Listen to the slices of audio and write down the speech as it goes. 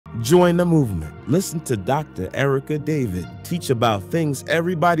Join the movement. Listen to Dr. Erica David teach about things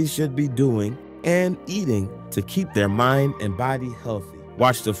everybody should be doing and eating to keep their mind and body healthy.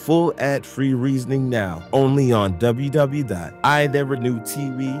 Watch the full ad-free reasoning now, only on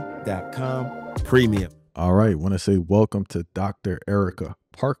www.ineverknewtv.com premium. All right, want to say welcome to Dr. Erica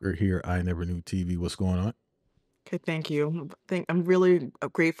Parker here, I Never Knew TV. What's going on? Okay, thank you. I'm really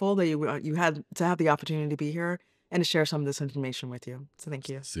grateful that you had to have the opportunity to be here and to share some of this information with you. So thank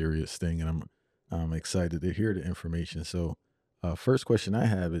you. Serious thing, and I'm excited to hear the information. So, first question I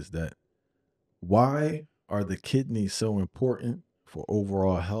have is that why are the kidneys so important for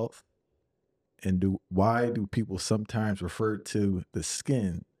overall health, and why do people sometimes refer to the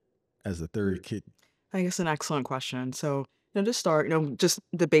skin as a third kidney? I think it's an excellent question. So, to start, just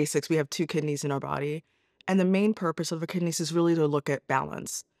the basics. We have two kidneys in our body, and the main purpose of the kidneys is really to look at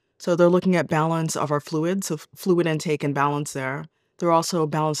balance. So they're looking at balance of our fluids, so fluid intake and balance there. They're also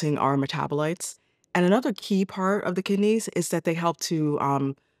balancing our metabolites. And another key part of the kidneys is that they help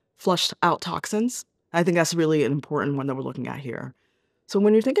to flush out toxins. I think that's really an important one that we're looking at here. So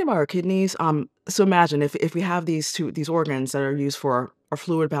when you're thinking about our kidneys, so imagine if we have these organs that are used for our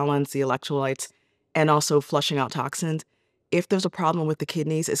fluid balance, the electrolytes, and also flushing out toxins. If there's a problem with the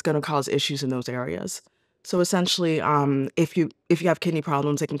kidneys, it's going to cause issues in those areas. So essentially, if you have kidney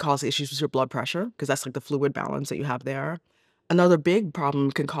problems, it can cause issues with your blood pressure because that's like the fluid balance that you have there. Another big problem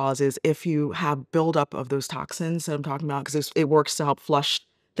it can cause is if you have buildup of those toxins that I'm talking about, because it works to help flush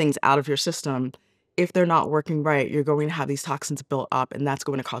things out of your system. If they're not working right, you're going to have these toxins built up, and that's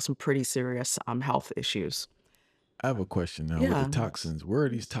going to cause some pretty serious health issues. I have a question now. With the toxins, where are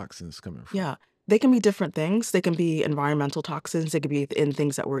these toxins coming from? Yeah, they can be different things. They can be environmental toxins. They could be in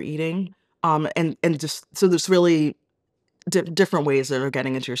things that we're eating. And just so there's really different ways that are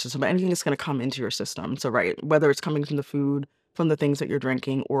getting into your system. But anything that's going to come into your system. So right, whether it's coming from the food, from the things that you're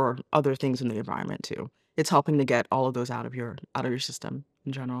drinking, or other things in the environment too, it's helping to get all of those out of your system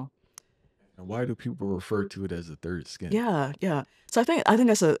in general. And why do people refer to it as a third skin? Yeah. So I think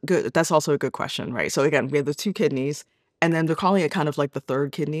that's also a good question, right? So again, we have the two kidneys, and then they're calling it kind of like the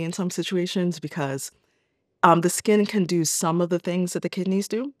third kidney in some situations because the skin can do some of the things that the kidneys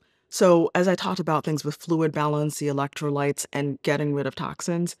do. So as I talked about things with fluid balance, the electrolytes, and getting rid of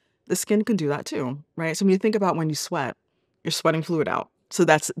toxins, the skin can do that too, right? So when you think about when you sweat, you're sweating fluid out. So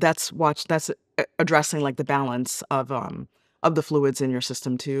that's addressing like the balance of the fluids in your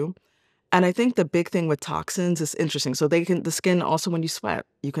system too. And I think the big thing with toxins is interesting. So the skin also, when you sweat,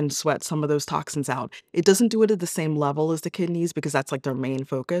 you can sweat some of those toxins out. It doesn't do it at the same level as the kidneys because that's like their main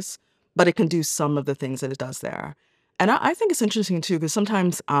focus, but it can do some of the things that it does there. And I think it's interesting too, because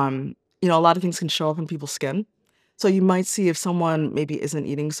sometimes, a lot of things can show up in people's skin. So you might see if someone maybe isn't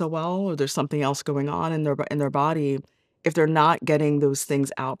eating so well, or there's something else going on in their body. If they're not getting those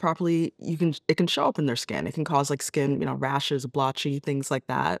things out properly, it can show up in their skin. It can cause like skin, rashes, blotchy, things like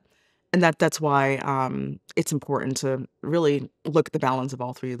that. And that's why it's important to really look at the balance of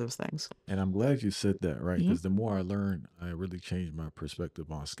all three of those things. And I'm glad you said that, right? Because the more I learn, I really changed my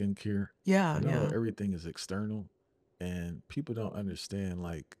perspective on skincare. Yeah, I know everything is external, and people don't understand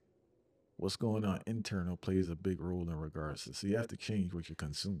like what's going on internal plays a big role in regards to. So you have to change what you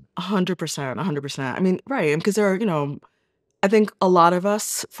consume. 100%, 100%. I mean, right? Because there are, I think a lot of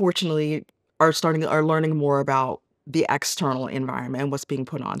us, fortunately, are learning more about the external environment and what's being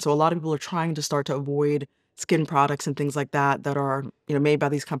put on. So a lot of people are trying to start to avoid skin products and things like that are, made by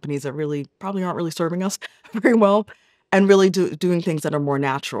these companies that really probably aren't really serving us very well, and really doing things that are more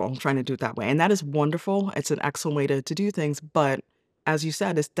natural, trying to do it that way. And that is wonderful. It's an excellent way to do things. But as you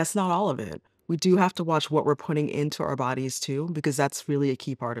said, that's not all of it. We do have to watch what we're putting into our bodies too, because that's really a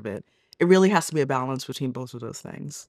key part of it. It really has to be a balance between both of those things.